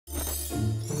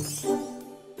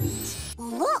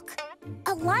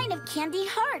line of candy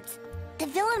hearts. The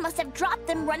villain must have dropped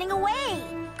them running away.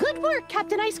 Good work,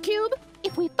 Captain Ice Cube.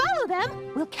 If we follow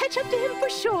them, we'll catch up to him for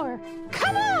sure.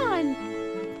 Come on!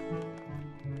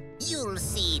 You'll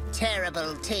see,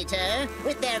 terrible Tater.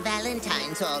 With their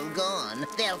Valentines all gone,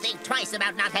 they'll think twice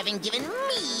about not having given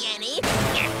me any.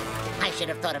 I should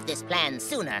have thought of this plan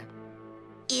sooner.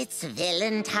 It's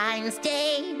Valentine's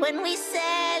Day when we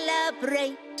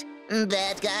celebrate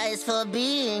bad guys for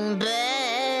being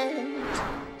bad.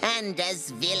 And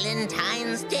as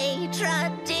Valentine's Day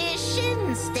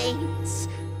tradition states,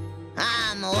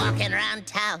 I'm walking around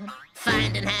town,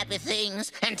 finding happy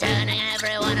things and turning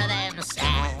every one of them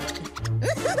sad.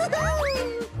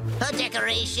 A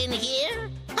decoration here,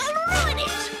 I'll ruin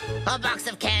it. A box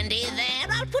of candy there,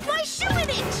 I'll put my shoe in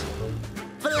it.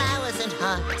 Flowers and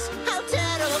hearts, I'll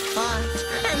tear them apart,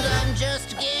 and I'm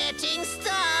just getting